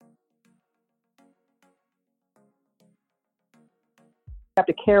have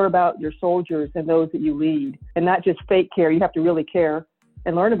to care about your soldiers and those that you lead, and not just fake care. You have to really care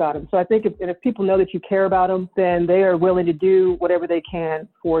and learn about them. So I think if people know that you care about them, then they are willing to do whatever they can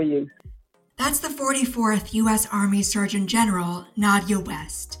for you. That's the 44th U.S. Army Surgeon General, Nadia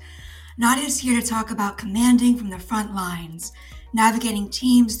West. Nadia's here to talk about commanding from the front lines, navigating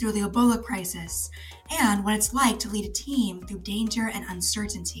teams through the Ebola crisis, and what it's like to lead a team through danger and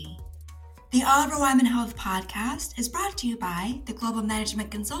uncertainty. The Oliver Wyman Health Podcast is brought to you by the global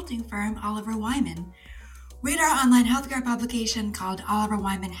management consulting firm Oliver Wyman. Read our online healthcare publication called Oliver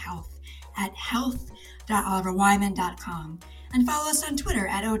Wyman Health at health.oliverwyman.com and follow us on Twitter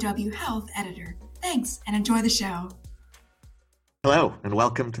at OW Health Editor. Thanks, and enjoy the show. Hello, and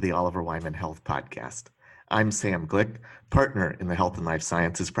welcome to the Oliver Wyman Health Podcast. I'm Sam Glick, partner in the Health and Life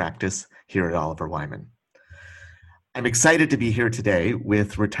Sciences practice here at Oliver Wyman. I'm excited to be here today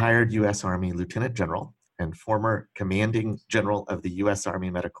with retired U.S. Army Lieutenant General and former Commanding General of the U.S. Army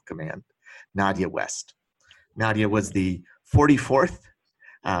Medical Command, Nadia West. Nadia was the 44th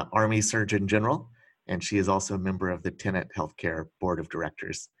Army Surgeon General, and she is also a member of the Tenet Healthcare Board of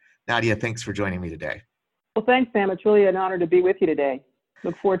Directors. Nadia, thanks for joining me today. Well, thanks, Sam. It's really an honor to be with you today.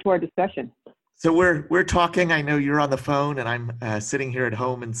 Look forward to our discussion. So we're talking, I know you're on the phone and I'm sitting here at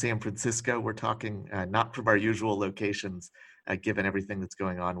home in San Francisco. We're talking not from our usual locations, given everything that's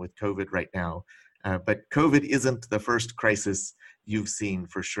going on with COVID right now. But COVID isn't the first crisis you've seen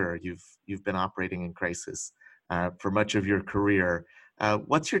for sure. You've been operating in crisis for much of your career.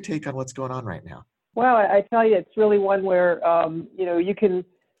 What's your take on what's going on right now? Well, I tell you, it's really one where,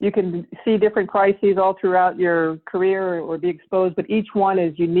 you can see different crises all throughout your career or be exposed, but each one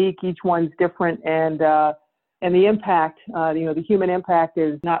is unique, each one's different, and the impact, the human impact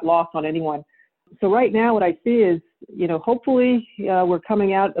is not lost on anyone. So right now what I see is, hopefully we're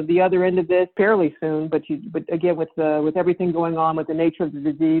coming out of the other end of this fairly soon, but again, with everything going on with the nature of the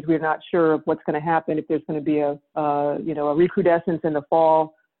disease, we're not sure of what's going to happen, if there's going to be a recrudescence in the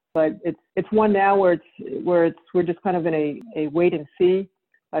fall, but it's one now where we're just kind of in a wait and see.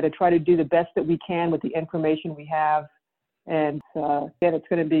 To try to do the best that we can with the information we have. And then it's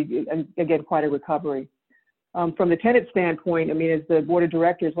going to be, again, quite a recovery. From the Tenet standpoint, as the board of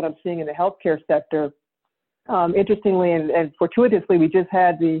directors, what I'm seeing in the healthcare sector, interestingly and fortuitously, we just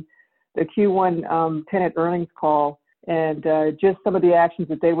had the Q1 Tenet earnings call, and just some of the actions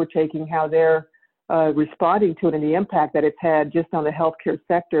that they were taking, how they're responding to it, and the impact that it's had just on the healthcare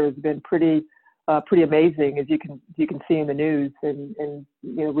sector has been pretty amazing, as you can see in the news and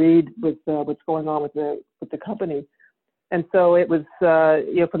read with what's going on with the company. And so it was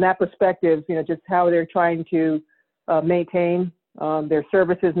from that perspective, just how they're trying to maintain their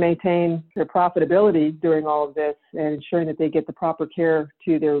services, maintain their profitability during all of this, and ensuring that they get the proper care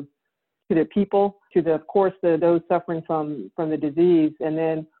to their people, to those suffering from the disease, and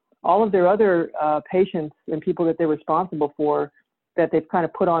then all of their other patients and people that they're responsible for, that they've kind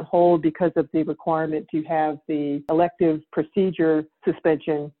of put on hold because of the requirement to have the elective procedure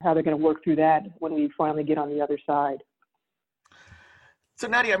suspension, how they're going to work through that when we finally get on the other side. So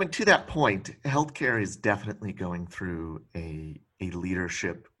Nadia, to that point, healthcare is definitely going through a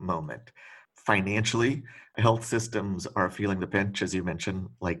leadership moment. Financially, health systems are feeling the pinch, as you mentioned,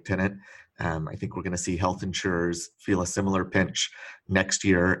 like Tenet. I think we're going to see health insurers feel a similar pinch next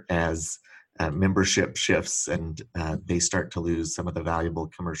year as membership shifts and they start to lose some of the valuable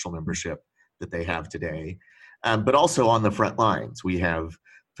commercial membership that they have today. But also on the front lines, we have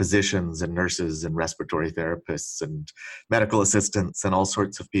physicians and nurses and respiratory therapists and medical assistants and all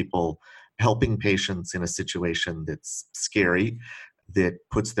sorts of people helping patients in a situation that's scary, that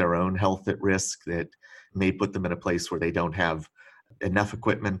puts their own health at risk, that may put them in a place where they don't have enough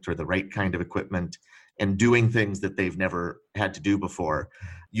equipment or the right kind of equipment, and doing things that they've never had to do before.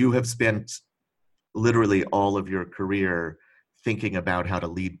 You have spent literally all of your career thinking about how to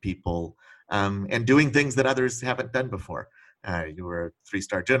lead people and doing things that others haven't done before. You were a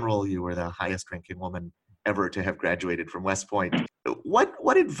 3-star general. You were the highest ranking woman ever to have graduated from West Point.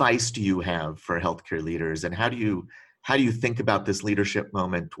 What advice do you have for healthcare leaders, and how do you think about this leadership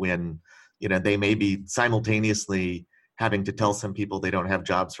moment when they may be simultaneously having to tell some people they don't have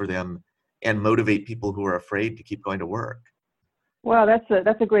jobs for them and motivate people who are afraid to keep going to work? Well,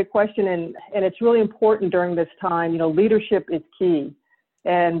 that's a great question, and it's really important during this time. Leadership is key,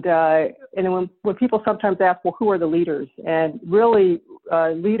 and when people sometimes ask, well, who are the leaders? And really,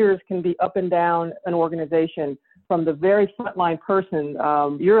 leaders can be up and down an organization. From the very frontline person,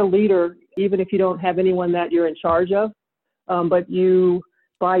 you're a leader even if you don't have anyone that you're in charge of, but you,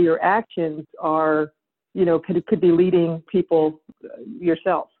 by your actions, are could be leading people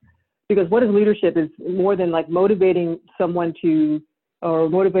yourself. Because what is leadership is more than like motivating someone to or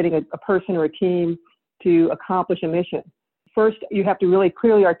motivating a person or a team to accomplish a mission. First, you have to really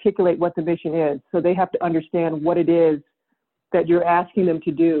clearly articulate what the mission is. So they have to understand what it is that you're asking them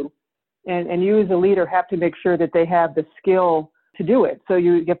to do. And you as a leader have to make sure that they have the skill to do it. So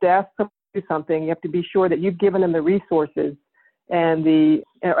you have to ask them to do something. You have to be sure that you've given them the resources and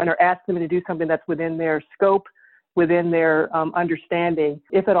or ask them to do something that's within their scope, within their understanding,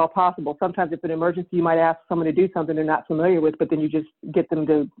 if at all possible. Sometimes if an emergency, you might ask someone to do something they're not familiar with, but then you just get them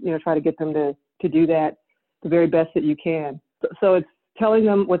to, try to get them to do that the very best that you can. So it's telling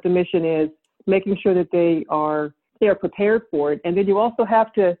them what the mission is, making sure that they are prepared for it. And then you also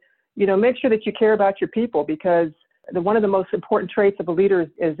have to, make sure that you care about your people, because one of the most important traits of a leader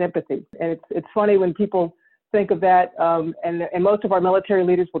is empathy. And it's funny when people think of that, and most of our military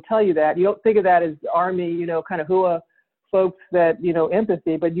leaders will tell you that. You don't think of that as Army, kind of hua folks that,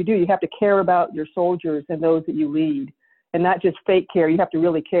 empathy, but you do. You have to care about your soldiers and those that you lead, and not just fake care. You have to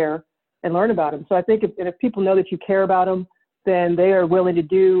really care and learn about them. So I think if people know that you care about them, then they are willing to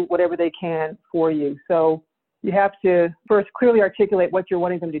do whatever they can for you. So you have to first clearly articulate what you're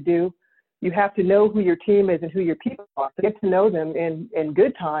wanting them to do. You have to know who your team is and who your people are. So get to know them in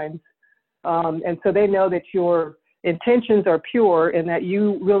good times. And so they know that your intentions are pure and that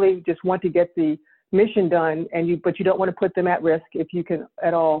you really just want to get the mission done, but you don't want to put them at risk if you can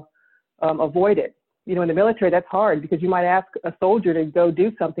at all avoid it. In the military, that's hard because you might ask a soldier to go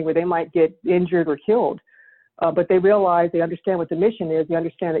do something where they might get injured or killed. But they understand what the mission is. They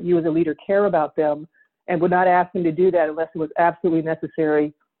understand that you as a leader care about them and would not ask them to do that unless it was absolutely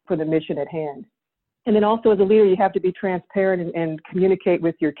necessary for the mission at hand. And then also as a leader, you have to be transparent and communicate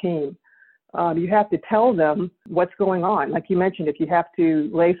with your team. You have to tell them what's going on. Like you mentioned, if you have to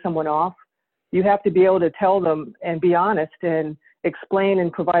lay someone off, you have to be able to tell them and be honest and explain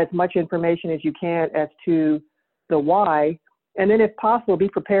and provide as much information as you can as to the why. And then if possible, be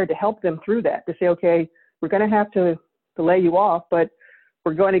prepared to help them through that, to say, okay, we're going to have to lay you off, but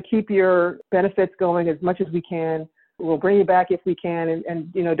we're going to keep your benefits going as much as we can. We'll bring you back if we can.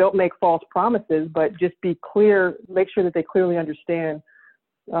 And don't make false promises, but just be clear, make sure that they clearly understand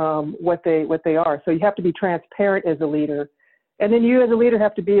what they are. So you have to be transparent as a leader. And then you as a leader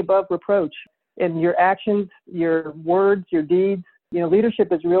have to be above reproach in your actions, your words, your deeds. Leadership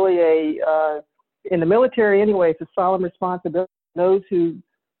is really in the military anyway, it's a solemn responsibility. Those who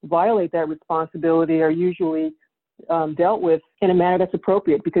violate that responsibility are usually dealt with in a manner that's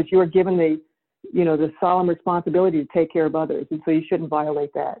appropriate, because you are given the solemn responsibility to take care of others. And so you shouldn't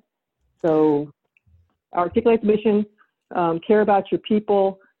violate that. So articulate the mission, care about your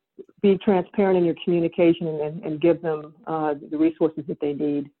people, be transparent in your communication, and give them the resources that they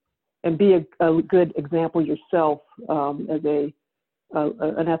need, and be a good example yourself as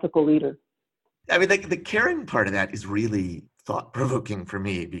an ethical leader. I mean, the caring part of that is really thought-provoking for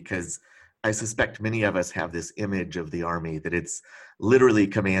me, because I suspect many of us have this image of the Army that it's literally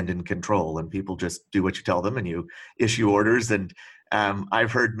command and control, and people just do what you tell them and you issue orders. And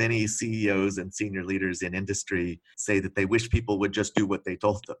I've heard many CEOs and senior leaders in industry say that they wish people would just do what they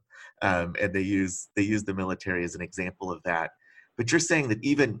told them, and they use the military as an example of that. But you're saying that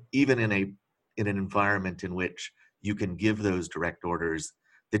even in an environment in which you can give those direct orders,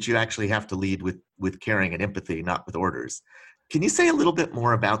 that you actually have to lead with caring and empathy, not with orders. Can you say a little bit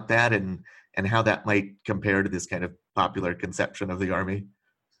more about that and how that might compare to this kind of popular conception of the Army?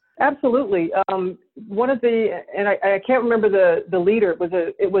 Absolutely. One of I can't remember the leader.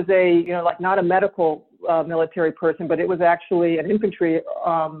 It was a like not a medical military person, but it was actually an infantry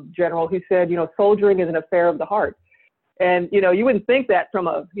general who said, soldiering is an affair of the heart. And, you wouldn't think that from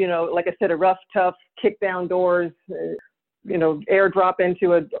like I said, a rough, tough, kick down doors, airdrop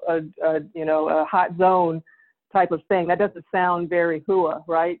into a hot zone type of thing. That doesn't sound very hua,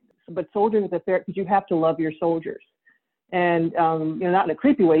 right? But soldiering is a fair, because you have to love your soldiers. And, not in a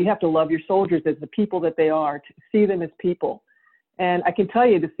creepy way, you have to love your soldiers as the people that they are, to see them as people. And I can tell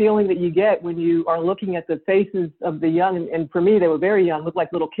you the feeling that you get when you are looking at the faces of the young, and for me, they were very young, looked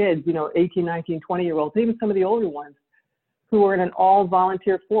like little kids, 18, 19, 20-year-olds, even some of the older ones, who are in an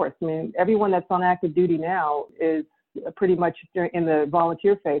all-volunteer force. I mean, everyone that's on active duty now is pretty much in the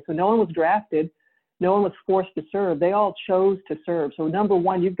volunteer phase. So no one was drafted. No one was forced to serve. They all chose to serve. So number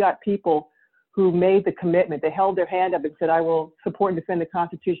one, you've got people who made the commitment. They held their hand up and said, I will support and defend the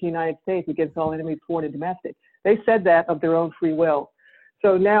Constitution of the United States against all enemies, foreign and domestic. They said that of their own free will.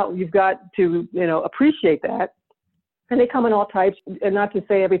 So now you've got to, appreciate that. And they come in all types, and not to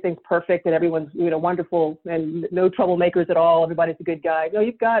say everything's perfect and everyone's, wonderful and no troublemakers at all. Everybody's a good guy. No,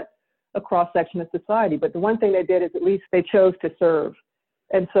 you've got a cross-section of society. But the one thing they did is at least they chose to serve.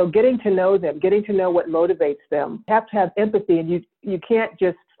 And so getting to know them, getting to know what motivates them, you have to have empathy, and you can't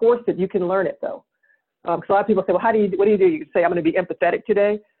just force it. You can learn it though. So a lot of people say, well, what do? You say, I'm going to be empathetic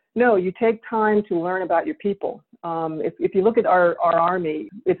today. No, you take time to learn about your people. If you look at our Army,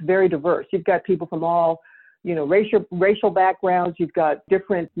 it's very diverse. You've got people from all, racial backgrounds. You've got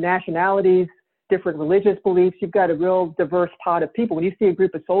different nationalities, different religious beliefs. You've got a real diverse pot of people. When you see a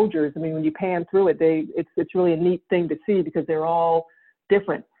group of soldiers, I mean, when you pan through it, it's really a neat thing to see because they're all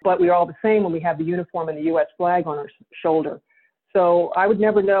different, but we're all the same when we have the uniform and the U.S. flag on our shoulder. So I would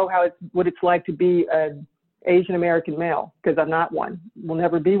never know what it's like to be an Asian American male because I'm not one, will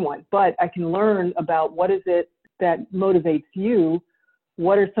never be one. But I can learn about what is it that motivates you.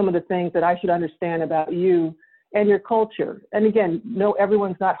 What are some of the things that I should understand about you and your culture? And again, no,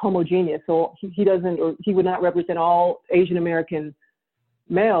 everyone's not homogeneous. So he would not represent all Asian American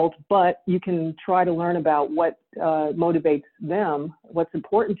males, but you can try to learn about what motivates them, what's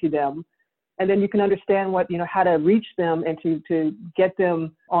important to them. And then you can understand how to reach them and to get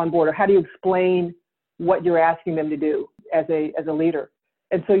them on board, or how do you explain what you're asking them to do as a leader.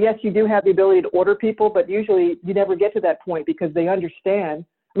 And so, yes, you do have the ability to order people, but usually you never get to that point because they understand.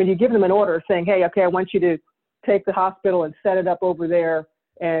 I mean, you give them an order saying, hey, okay, I want you to take the hospital and set it up over there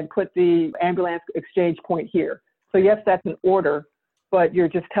and put the ambulance exchange point here. So yes, that's an order, but you're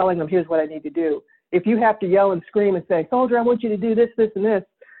just telling them, here's what I need to do. If you have to yell and scream and say, soldier, I want you to do this, this, and this,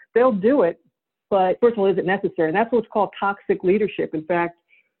 they'll do it. But first of all, is it necessary? And that's what's called toxic leadership. In fact,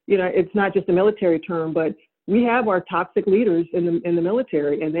 it's not just a military term, but we have our toxic leaders in the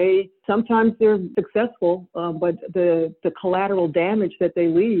military, and sometimes they're successful, but the collateral damage that they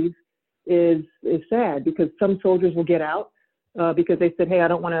leave is sad, because some soldiers will get out because they said, hey,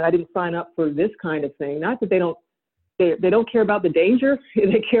 I didn't sign up for this kind of thing. Not that they don't care about the danger,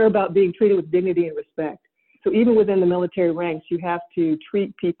 they care about being treated with dignity and respect. So even within the military ranks, you have to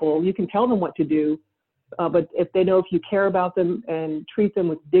treat people, you can tell them what to do, but if you care about them and treat them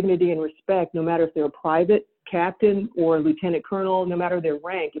with dignity and respect, no matter if they're a private, captain, or lieutenant colonel, no matter their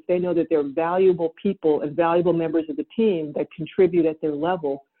rank, if they know that they're valuable people and valuable members of the team that contribute at their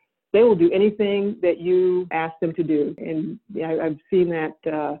level, they will do anything that you ask them to do. And I've seen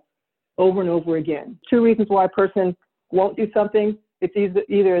that over and over again. Two reasons why a person won't do something: it's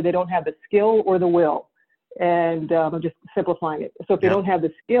either they don't have the skill or the will. And I'm just simplifying it. So if they don't have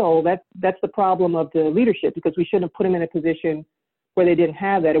the skill, that's the problem of the leadership, because we shouldn't have put them in a position where they didn't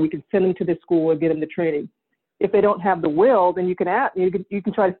have that, and we can send them to the school and get them the training. If they don't have the will, then you can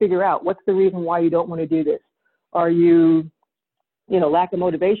try to figure out what's the reason why you don't want to do this. Are you, lack of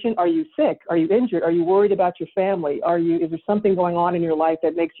motivation? Are you sick? Are you injured? Are you worried about your family? Is there something going on in your life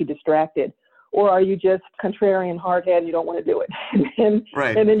that makes you distracted? Or are you just contrarian, hard-headed, and you don't want to do it?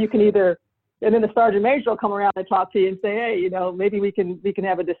 And then you can and then the sergeant major will come around and talk to you and say, hey, maybe we can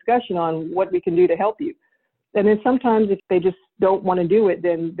have a discussion on what we can do to help you. And then sometimes if they just don't want to do it,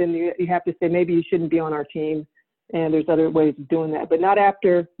 then you have to say, maybe you shouldn't be on our team. And there's other ways of doing that, but not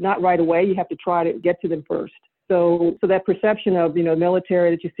right away. You have to try to get to them first. So that perception of,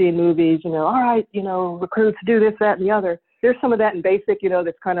 military that you see in movies, all right, recruits do this, that, and the other. There's some of that in basic,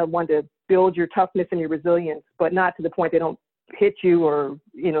 that's kind of one to build your toughness and your resilience, but not to the point they don't hit you or,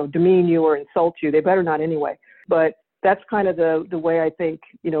 demean you or insult you. They better not anyway. But that's kind of the way I think,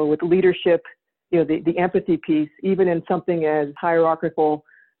 with leadership, the empathy piece, even in something as hierarchical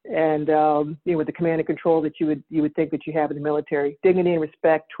and, with the command and control that you would think that you have in the military. Dignity and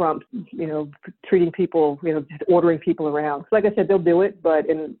respect trumps, treating people, just ordering people around. So like I said, they'll do it, but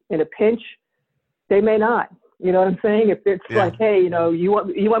in a pinch, they may not. You know what I'm saying? If it's like, hey, you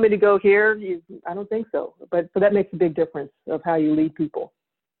want me to go here? I don't think so. But so that makes a big difference of how you lead people.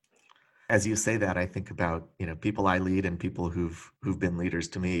 As you say that, I think about, people I lead and people who've been leaders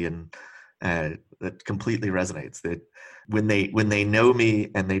to me, and that completely resonates. That when they know me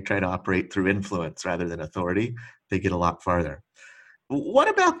and they try to operate through influence rather than authority, they get a lot farther. What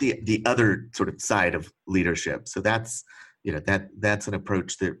about the other sort of side of leadership? So that's an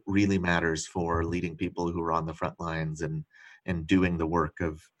approach that really matters for leading people who are on the front lines and doing the work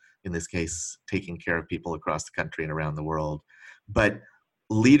of, in this case, taking care of people across the country and around the world. But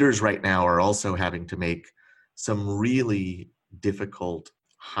leaders right now are also having to make some really difficult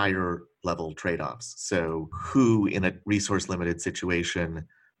higher level trade-offs. So who in a resource limited situation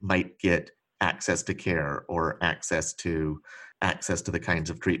might get access to care or access to the kinds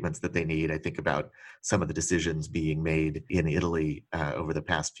of treatments that they need. I think about some of the decisions being made in Italy over the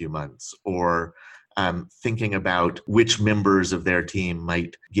past few months, or thinking about which members of their team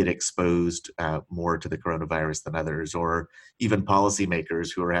might get exposed more to the coronavirus than others, or even policymakers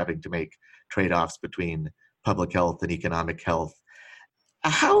who are having to make trade-offs between public health and economic health.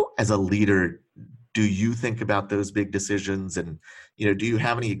 How, as a leader, do you think about those big decisions? And, do you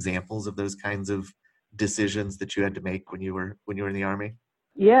have any examples of those kinds of decisions that you had to make when you were in the Army?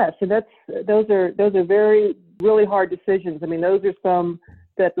 Yeah, so those are very really hard decisions. I mean, those are some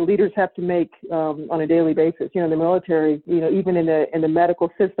that the leaders have to make on a daily basis. The military, even in the medical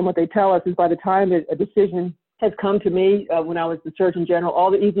system, what they tell us is by the time a decision has come to me when I was the Surgeon General,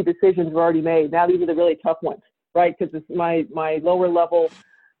 all the easy decisions were already made. Now these are the really tough ones, right? Because my lower level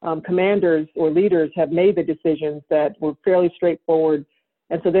commanders or leaders have made the decisions that were fairly straightforward,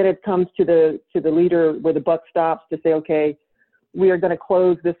 and so then it comes to the leader where the buck stops to say, okay, we are going to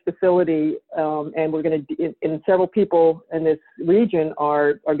close this facility, and we're going to, and several people in this region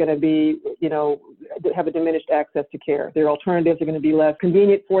are going to be, have a diminished access to care. Their alternatives are going to be less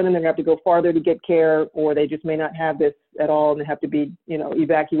convenient for them. They're going to have to go farther to get care, or they just may not have this at all, and they have to be,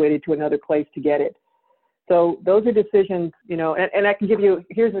 evacuated to another place to get it. So those are decisions, and I can give you,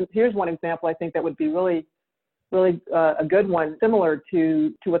 here's one example I think that would be really a good one, similar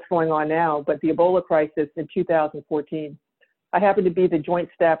to what's going on now, but the Ebola crisis in 2014. I happen to be the Joint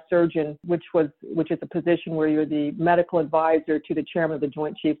Staff Surgeon, which is a position where you're the medical advisor to the chairman of the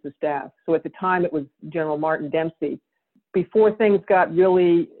Joint Chiefs of Staff. So at the time, it was General Martin Dempsey. Before things got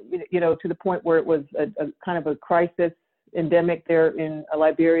really, to the point where it was a kind of a crisis endemic there in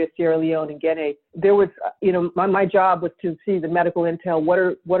Liberia, Sierra Leone, and Guinea, there was, my job was to see the medical intel.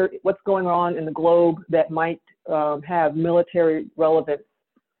 What's going on in the globe that might have military relevance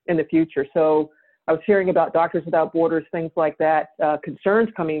in the future. So I was hearing about Doctors Without Borders, things like that, concerns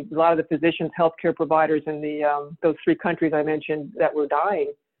coming, a lot of the physicians, healthcare providers in those three countries I mentioned that were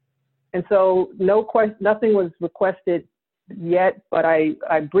dying. And so nothing was requested yet, but I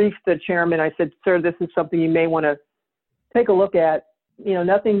briefed the chairman. I said, sir, this is something you may want to take a look at.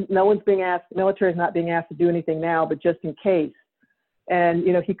 No one's being asked, the military is not being asked to do anything now, but just in case. And,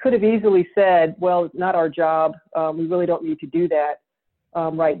 he could have easily said, well, it's not our job. We really don't need to do that.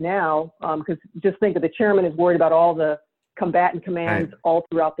 Right now, because just think that the chairman is worried about all the combatant commands all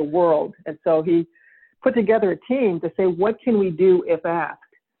throughout the world. And so he put together a team to say, what can we do if asked?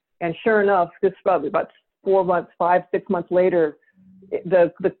 And sure enough, this probably about 6 months later,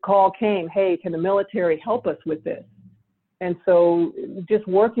 the call came, hey, can the military help us with this? And so just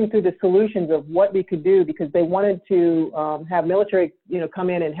working through the solutions of what we could do, because they wanted to have military, come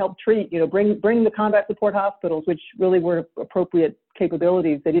in and help treat, bring the combat support hospitals, which really were appropriate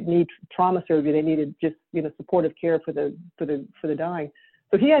capabilities. They didn't need trauma surgery. They needed just, supportive care for the dying.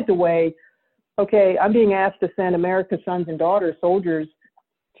 So he had to weigh, okay, I'm being asked to send America's sons and daughters, soldiers,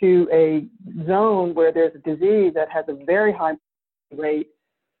 to a zone where there's a disease that has a very high rate.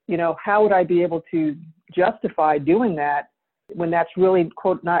 How would I be able to justify doing that when that's really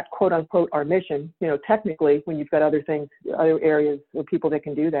not quote unquote our mission, technically, when you've got other things, other areas or people that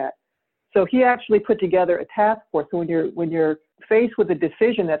can do that. So he actually put together a task force. So when you're faced with a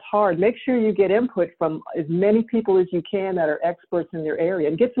decision that's hard, make sure you get input from as many people as you can that are experts in their area,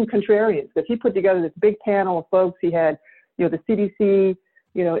 and get some contrarians. Because he put together this big panel of folks. He had, the CDC,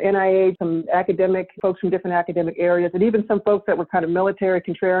 NIH, some academic folks from different academic areas, and even some folks that were kind of military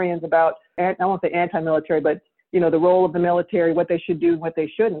contrarians about, I won't say anti-military, but the role of the military, what they should do, what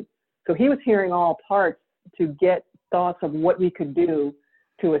they shouldn't. So he was hearing all parts to get thoughts of what we could do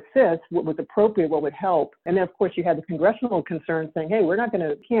to assist, what was appropriate, what would help. And then of course you had the congressional concerns saying, hey,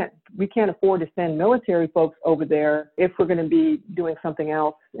 we can't afford to send military folks over there if we're going to be doing something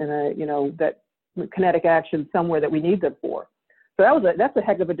else in that kinetic action somewhere that we need them for. So that's a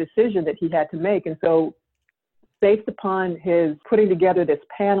heck of a decision that he had to make. And so based upon his putting together this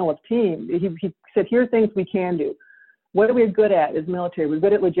panel of team, he said, here are things we can do. What are we good at as military? We're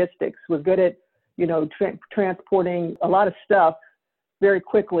good at logistics. We're good at, transporting a lot of stuff very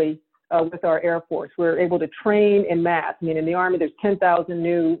quickly with our Air Force. We're able to train en masse. I mean, in the Army, there's 10,000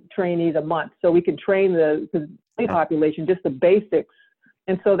 new trainees a month. So we can train the population, just the basics.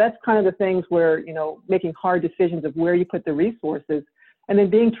 And so that's kind of the things where, making hard decisions of where you put the resources. And then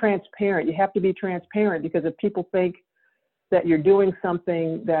being transparent. You have to be transparent, because if people think that you're doing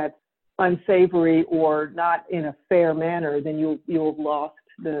something that's unsavory or not in a fair manner, then you'll have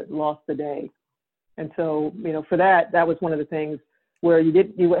lost the day. And so, for that was one of the things where you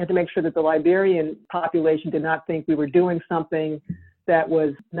had to make sure that the Liberian population did not think we were doing something that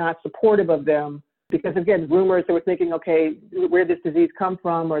was not supportive of them. Because again, rumors, they were thinking, okay, where did this disease come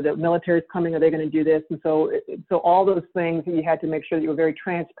from, or the military's coming, are they going to do this? And so all those things, you had to make sure that you were very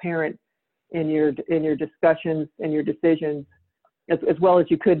transparent in your discussions and your decisions, as well as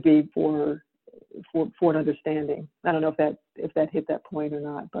you could be for an understanding. I don't know if that hit that point or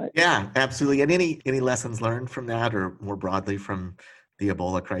not, but yeah, absolutely. And any lessons learned from that, or more broadly from the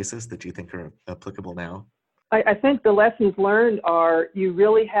Ebola crisis that you think are applicable now? I think the lessons learned are you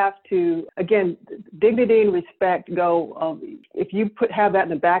really have to, again, dignity and respect go, if you have that in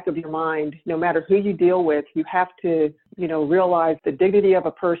the back of your mind, no matter who you deal with, you have to, realize the dignity of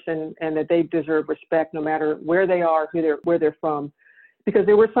a person and that they deserve respect no matter where they are, where they're from. Because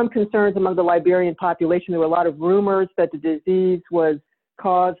there were some concerns among the Liberian population. There were a lot of rumors that the disease was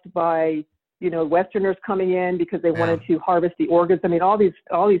caused by, Westerners coming in because they wanted to harvest the organs. I mean, all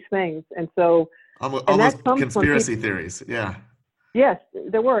these things. And so, almost conspiracy theories. Yeah. Yes,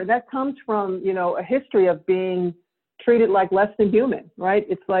 there were. That comes from, a history of being treated like less than human, right?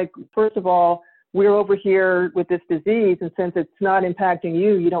 It's like, first of all, we're over here with this disease, and since it's not impacting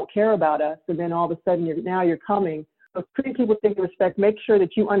you, you don't care about us. And then all of a sudden, you're coming. So treating people with respect, make sure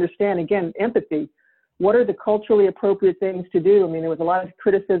that you understand, again, empathy. What are the culturally appropriate things to do? I mean, there was a lot of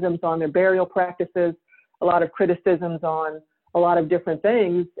criticisms on their burial practices, a lot of criticisms on a lot of different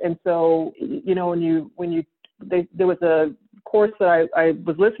things. And so, there was a course that I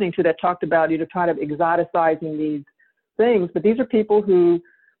was listening to that talked about, kind of exoticizing these things. But these are people who,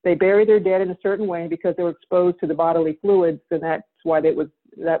 they bury their dead in a certain way because they were exposed to the bodily fluids, and that's why that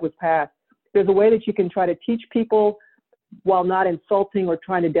was passed. There's a way that you can try to teach people while not insulting or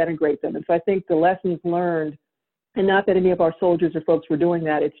trying to denigrate them. And so I think the lessons learned, and not that any of our soldiers or folks were doing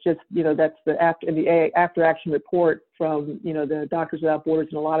that, it's just, that's the after action report from, the Doctors Without Borders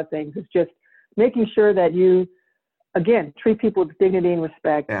and a lot of things. It's just making sure that you, again, treat people with dignity and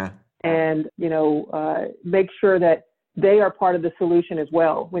respect, and, make sure that they are part of the solution as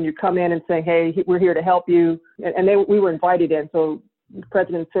well. When you come in and say, hey, we're here to help you, and we were invited in, so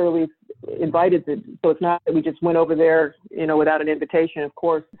President Sirleaf invited them. So it's not that we just went over there, without an invitation, of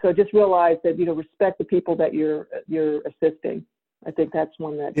course. So just realize that, respect the people that you're assisting. I think that's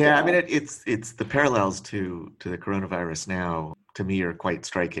one that. Yeah, I mean, it's the parallels to the coronavirus now, to me, are quite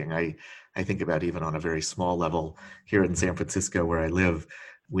striking. I think about, even on a very small level here in San Francisco where I live,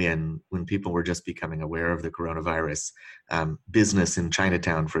 when people were just becoming aware of the coronavirus, business in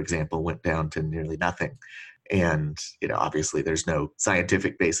Chinatown, for example, went down to nearly nothing. And, obviously there's no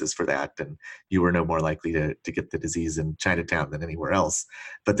scientific basis for that. And you were no more likely to get the disease in Chinatown than anywhere else.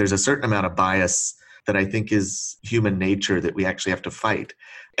 But there's a certain amount of bias that I think is human nature that we actually have to fight.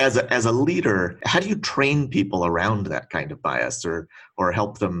 As a leader, how do you train people around that kind of bias, or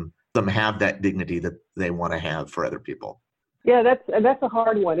help them have that dignity that they want to have for other people? Yeah, that's a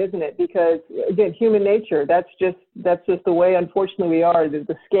hard one, isn't it? Because, again, human nature, that's just the way, unfortunately, we are.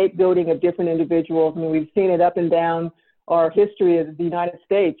 The scapegoating of different individuals. I mean, we've seen it up and down our history of the United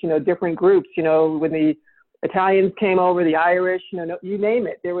States, different groups, when the Italians came over, the Irish, you name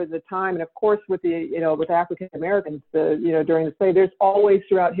it. There was a time, and of course with with African Americans, during the slave, there's always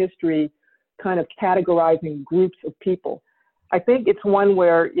throughout history kind of categorizing groups of people. I think it's one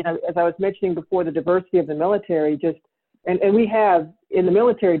where, as I was mentioning before, the diversity of the military, and we have in the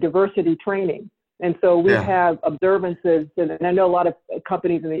military diversity training. And so we have observances, and I know a lot of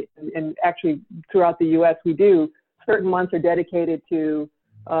companies and actually throughout the U.S. we do, certain months are dedicated to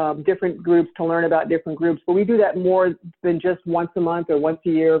different groups to learn about different groups. But we do that more than just once a month or once a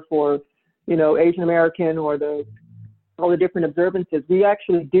year for, Asian American or all the different observances. We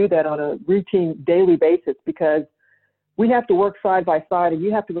actually do that on a routine daily basis because we have to work side by side, and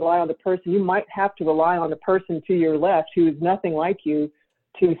you have to rely on the person. You might have to rely on the person to your left who is nothing like you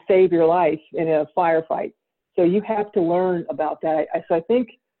to save your life in a firefight. So you have to learn about that. So I think,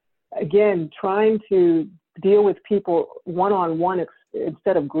 again, trying to deal with people one-on-one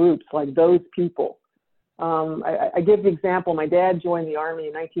instead of groups, like those people. I give the example, my dad joined the Army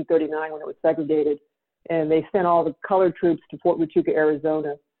in 1939 when it was segregated, and they sent all the colored troops to Fort Huachuca,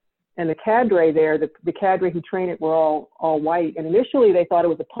 Arizona. And the cadre there, the cadre who trained it were all white. And initially they thought it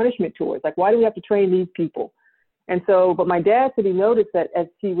was a punishment tour. It's like, why do we have to train these people? And so, but my dad said he noticed that as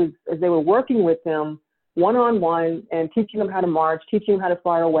they were working with them one-on-one and teaching them how to march, teaching them how to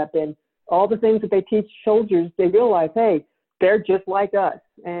fire a weapon, all the things that they teach soldiers, they realized, hey, they're just like us.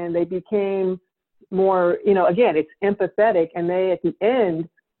 And they became more, again, it's empathetic. And they, at the end,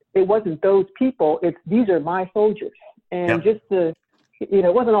 it wasn't those people, these are my soldiers. And just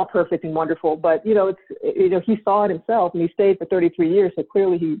it wasn't all perfect and wonderful, but, he saw it himself, and he stayed for 33 years. So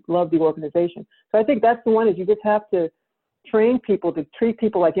clearly he loved the organization. So I think that's the one, is you just have to train people to treat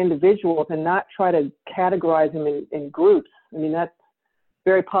people like individuals and not try to categorize them in groups. I mean, that's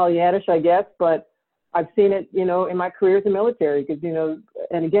very Pollyannish, I guess, but I've seen it, in my career as a military, because,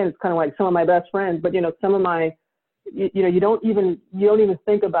 and again, it's kind of like some of my best friends, but, some of my, you don't even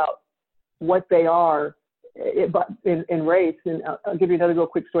think about what they are but in race. And I'll give you another real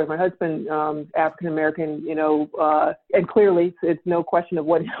quick story. My husband, African American, and clearly it's no question of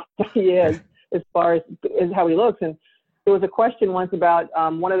what he is as far as how he looks. And there was a question once about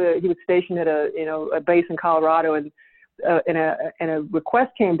he was stationed at a base in Colorado, and a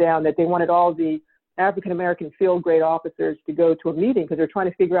request came down that they wanted all the African American field grade officers to go to a meeting because they're trying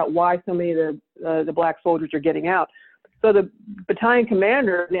to figure out why so many of the black soldiers are getting out. So the battalion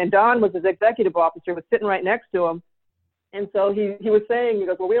commander, and Don was his executive officer, was sitting right next to him. And so he was saying, he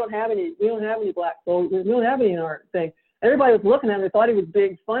goes, well, we don't have any black soldiers. We don't have any in our thing. And everybody was looking at him and thought he was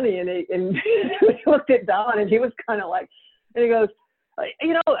being funny. And he looked at Don and he was kind of like, and he goes,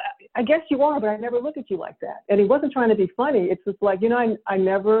 I guess you are, but I never look at you like that. And he wasn't trying to be funny. It's just like, I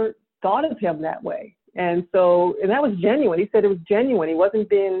never thought of him that way. And that was genuine. He said it was genuine. He wasn't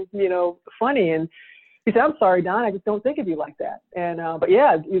being, funny. And he said, I'm sorry, Don, I just don't think of you like that. And, but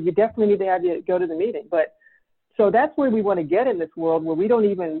yeah, you definitely need to have you go to the meeting. But so that's where we want to get in this world, where we don't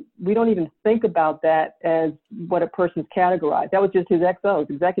even think about that as what a person's categorized. That was just his XO,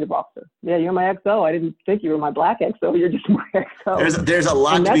 his executive officer. Yeah, you're my XO. I didn't think you were my black XO. You're just my XO. There's a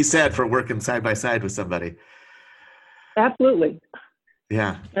lot to be said for working side by side with somebody. Absolutely.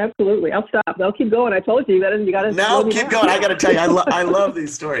 Yeah, absolutely. I'll stop. I'll keep going. I told you, you got to. No, keep going. I got to tell you, I love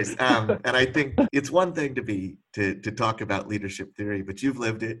these stories. And I think it's one thing to talk about leadership theory, but you've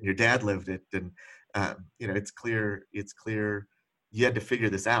lived it, and your dad lived it, and it's clear you had to figure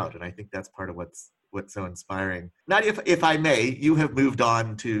this out, and I think that's part of what's so inspiring. Nadia, if I may, you have moved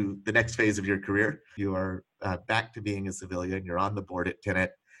on to the next phase of your career. You are back to being a civilian. You're on the board at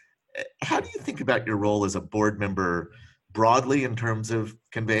Tenet. How do you think about your role as a board member broadly in terms of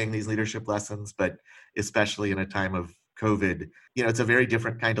conveying these leadership lessons, but especially in a time of COVID? It's a very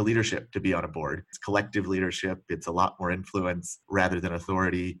different kind of leadership to be on a board. It's collective leadership. It's a lot more influence rather than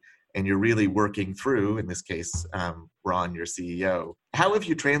authority. And you're really working through, in this case, Ron, your CEO. How have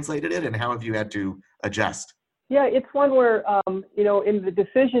you translated it, and how have you had to adjust? Yeah, it's one where, in the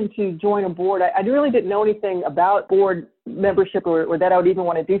decision to join a board, I really didn't know anything about board membership or that I would even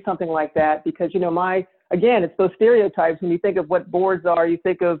want to do something like that because, again, it's those stereotypes. When you think of what boards are, you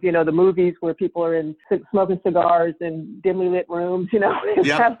think of, the movies where people are in smoking cigars in dimly lit rooms,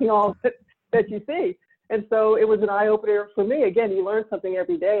 yep. Having all that you see. And so it was an eye-opener for me. Again, you learn something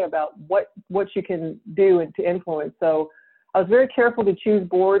every day about what you can do and to influence. So I was very careful to choose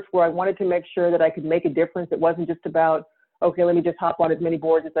boards where I wanted to make sure that I could make a difference. It wasn't just about, okay, let me just hop on as many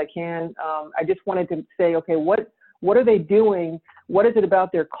boards as I can. I just wanted to say, okay, what are they doing? What is it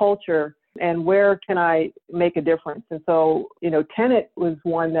about their culture? And where can I make a difference? And so, Tenet was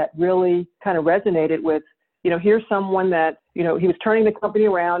one that really kind of resonated with, here's someone that, he was turning the company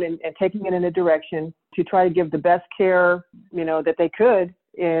around and taking it in a direction to try to give the best care, that they could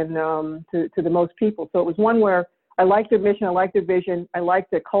to the most people. So it was one where I liked their mission, I liked their vision, I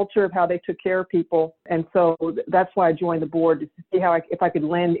liked the culture of how they took care of people. And so that's why I joined the board, to see if I could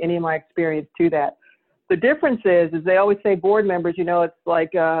lend any of my experience to that. The difference is they always say board members, it's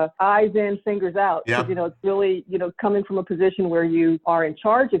like eyes in, fingers out. Yeah. It's really, coming from a position where you are in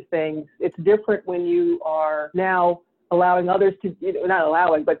charge of things. It's different when you are now allowing others to, not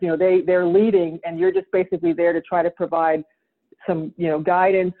allowing, but, they're leading, and you're just basically there to try to provide some,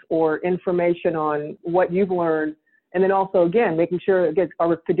 guidance or information on what you've learned. And then also, again, making sure it gets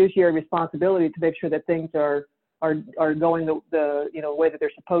our fiduciary responsibility to make sure that things are going the way that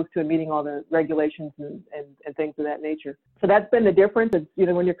they're supposed to, and meeting all the regulations and things of that nature. So that's been the difference. It's,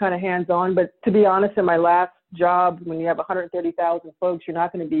 when you're kind of hands-on. But to be honest, in my last job, when you have 130,000 folks, you're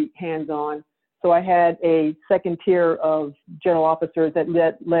not going to be hands-on. So I had a second tier of general officers that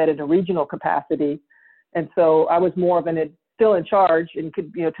led in a regional capacity. And so I was more of still in charge and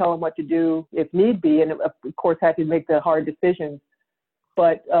could, tell them what to do if need be. And of course, had to make the hard decisions.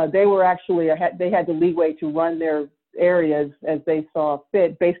 But they were actually, they had the leeway to run their areas as they saw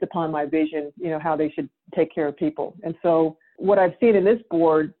fit based upon my vision, how they should take care of people. And so what I've seen in this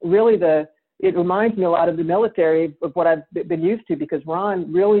board, really it reminds me a lot of the military, of what I've been used to, because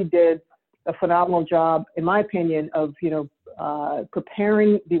Ron really did a phenomenal job, in my opinion, of,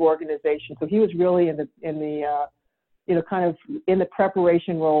 preparing the organization. So he was really in the kind of in the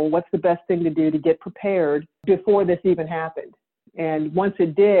preparation role. What's the best thing to do to get prepared before this even happened? And once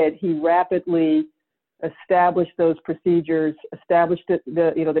it did, he rapidly established those procedures, established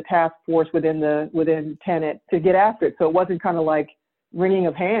the task force within Tenet to get after it. So it wasn't kind of like wringing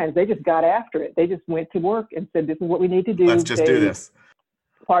of hands. They just got after it. They just went to work and said, this is what we need to do. Let's just do this.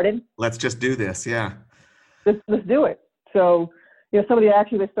 Pardon? Let's just do this. Yeah. Let's do it. So, some of the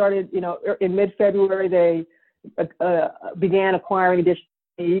actions they started, in mid-February, they began acquiring additional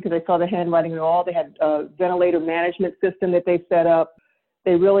because I saw the handwriting and all. They had a ventilator management system that they set up.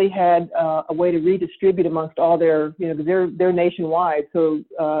 They really had a way to redistribute amongst all their, they're nationwide. So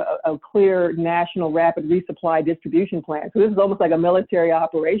a clear national rapid resupply distribution plan. So this is almost like a military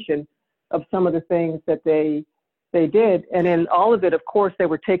operation of some of the things that they did. And in all of it, of course, they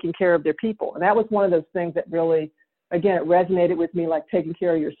were taking care of their people. And that was one of those things that really, again, it resonated with me, like taking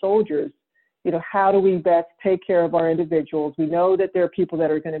care of your soldiers. How do we best take care of our individuals? We know that there are people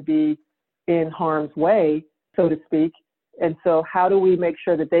that are going to be in harm's way, so to speak. And so how do we make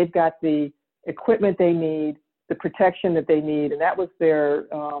sure that they've got the equipment they need, the protection that they need? And that was their,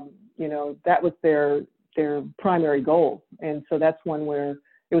 their primary goal. And so that's one where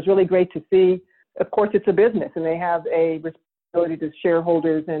it was really great to see. Of course, it's a business and they have a responsibility to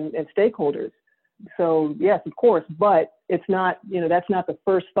shareholders and stakeholders. So yes, of course, but it's not, that's not the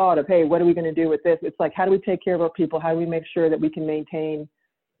first thought of, hey, what are we going to do with this? It's like, how do we take care of our people? How do we make sure that we can maintain,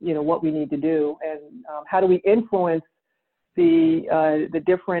 what we need to do? And how do we influence the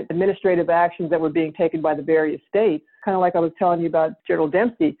different administrative actions that were being taken by the various states? Kind of like I was telling you about General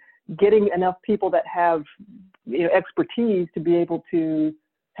Dempsey, getting enough people that have, expertise to be able to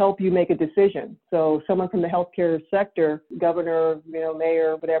help you make a decision. So someone from the healthcare sector, governor,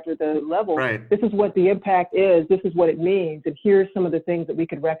 mayor, whatever the level, right. This is what the impact is. This is what it means. And here's some of the things that we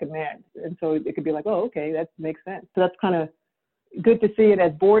could recommend. And so it could be like, oh, okay, that makes sense. So that's kind of good to see. And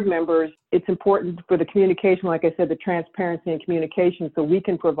as board members, it's important for the communication, like I said, the transparency and communication, so we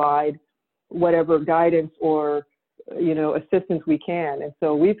can provide whatever guidance or, assistance we can. And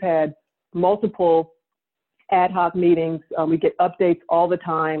so we've had multiple ad hoc meetings. We get updates all the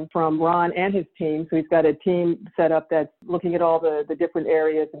time from Ron and his team. So he's got a team set up that's looking at all the different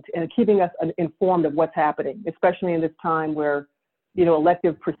areas and keeping us informed of what's happening, especially in this time where,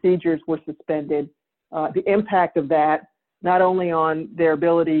 elective procedures were suspended. The impact of that, not only on their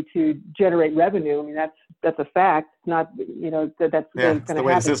ability to generate revenue, I mean, that's a fact. It's not, that's going to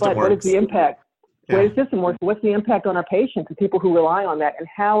happen, but what is the impact? The way the system works, what's the impact on our patients and people who rely on that? And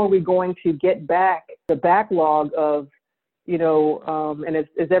how are we going to get back the backlog of, and as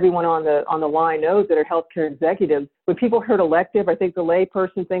everyone on the line knows that are healthcare executives, when people heard elective, I think the lay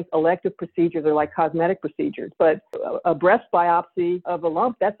person thinks elective procedures are like cosmetic procedures, but a breast biopsy of a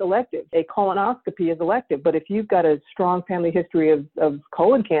lump, that's elective. A colonoscopy is elective. But if you've got a strong family history of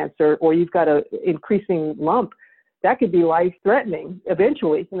colon cancer, or you've got an increasing lump, that could be life-threatening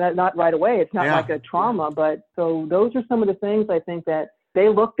eventually, not right away. It's not like a trauma, but so those are some of the things I think that they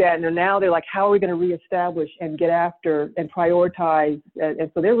looked at, and now they're like, how are we going to reestablish and get after and prioritize?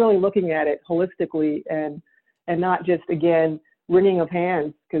 And so they're really looking at it holistically and not just, again, wringing of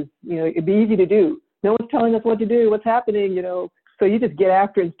hands, because, it'd be easy to do. No one's telling us what to do, what's happening, So you just get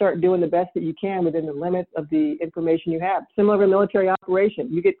after it and start doing the best that you can within the limits of the information you have. Similar to a military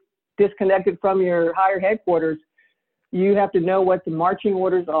operation, you get disconnected from your higher headquarters. You have to know what the marching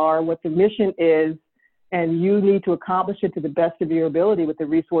orders are, what the mission is, and you need to accomplish it to the best of your ability with the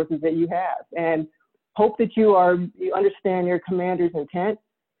resources that you have. And hope that you understand your commander's intent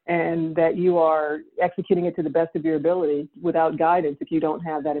and that you are executing it to the best of your ability without guidance if you don't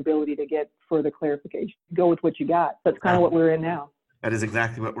have that ability to get further clarification. Go with what you got. That's kind of what we're in now. That is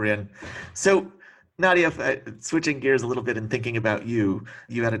exactly what we're in. So, Nadia, switching gears a little bit and thinking about you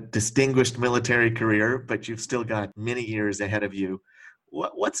had a distinguished military career, but you've still got many years ahead of you.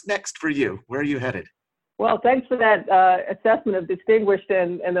 What's next for you? Where are you headed? Well, thanks for that assessment of distinguished,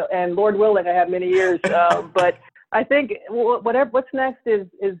 and Lord willing, I have many years. But I think what's next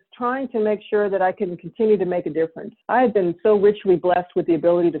is trying to make sure that I can continue to make a difference. I have been so richly blessed with the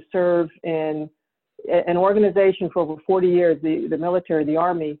ability to serve in an organization for over 40 years, the military, the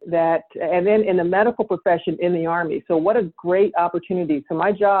Army, and then in the medical profession in the Army. So what a great opportunity. So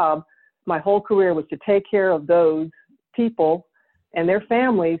my job, my whole career, was to take care of those people and their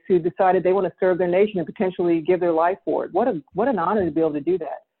families who decided they want to serve their nation and potentially give their life for it. What an honor to be able to do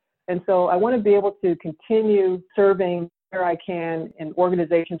that. And so I want to be able to continue serving where I can in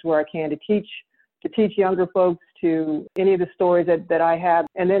organizations where I can to teach younger folks to any of the stories that I have,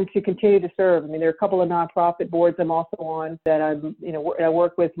 and then to continue to serve. I mean, there are a couple of nonprofit boards I'm also on that I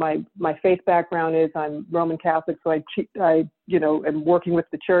work with. My faith background is I'm Roman Catholic, so I am working with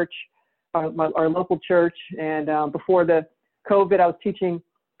the church, our local church. And before the COVID, I was teaching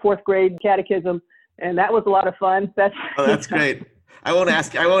fourth grade catechism, and that was a lot of fun. That's great. I won't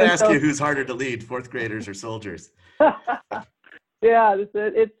ask you who's harder to lead, fourth graders or soldiers. Yeah,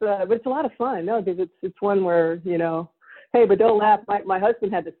 but it's a lot of fun. No, because it's one where Hey, but don't laugh. My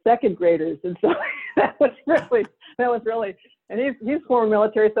husband had the second graders, and so that was really, and he's former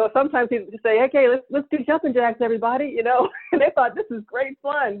military, so sometimes he'd say, okay, let's do jumping jacks, everybody, you know, and they thought this is great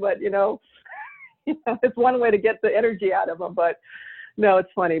fun, but you know, it's one way to get the energy out of them, but no,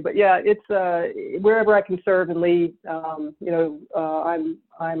 it's funny, but yeah, it's wherever I can serve and lead, I'm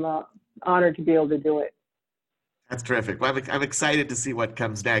honored to be able to do it. That's terrific. Well, I'm excited to see what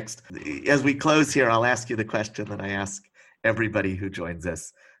comes next. As we close here, I'll ask you the question that I ask everybody who joins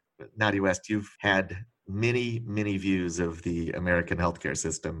us. Nadia West, you've had many, many views of the American healthcare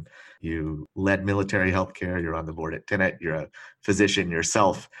system. You led military healthcare. You're on the board at Tenet. You're a physician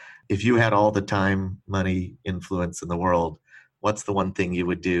yourself. If you had all the time, money, influence in the world, what's the one thing you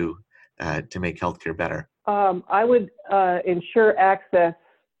would do to make healthcare better? I would ensure access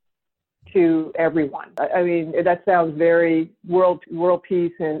to everyone. I mean, that sounds very world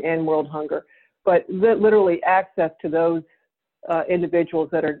peace and world hunger, but literally access to those individuals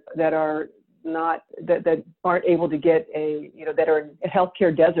that aren't able to get that are in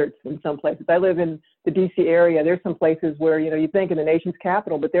healthcare deserts in some places. I live in the DC area. There's some places where, you think in the nation's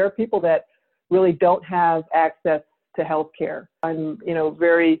capital, but there are people that really don't have access to healthcare. I'm,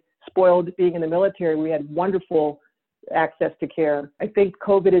 very spoiled being in the military. We had wonderful access to care. I think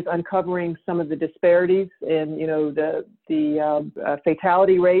COVID is uncovering some of the disparities in, the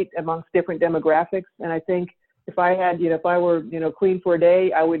fatality rate amongst different demographics. And I think if I were, queen for a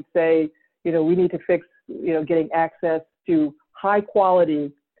day, I would say, we need to fix, getting access to high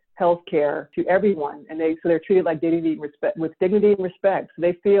quality healthcare to everyone. And so they're treated like with dignity and respect. So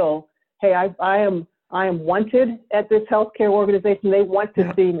they feel, hey, I am wanted at this healthcare organization. They want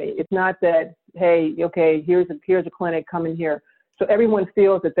to see me. It's not that, hey, okay, here's a clinic, come in here. So everyone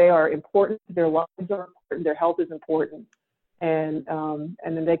feels that they are important, their lives are important, their health is important, and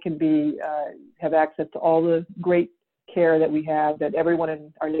then they can have access to all the great care that we have, that everyone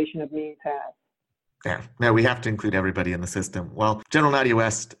in our nation of means has. Yeah, no, we have to include everybody in the system. Well, General Nadia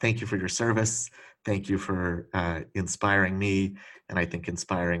West, thank you for your service. Thank you for inspiring me, and I think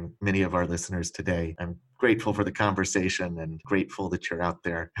inspiring many of our listeners today. I'm grateful for the conversation and grateful that you're out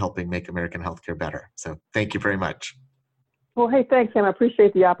there helping make American healthcare better. So thank you very much. Well, hey, thanks, Sam. I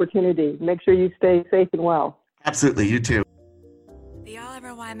appreciate the opportunity. Make sure you stay safe and well. Absolutely. You too. The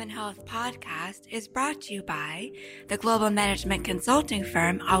Oliver Wyman Health Podcast is brought to you by the global management consulting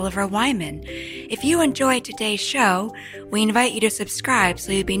firm Oliver Wyman. If you enjoyed today's show, we invite you to subscribe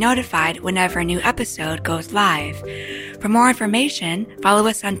so you'll be notified whenever a new episode goes live. For more information, follow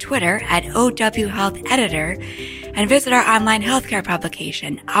us on Twitter at OW Health Editor and visit our online healthcare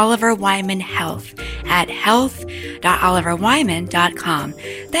publication, Oliver Wyman Health, at health.oliverwyman.com.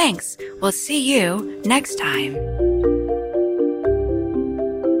 Thanks. We'll see you next time.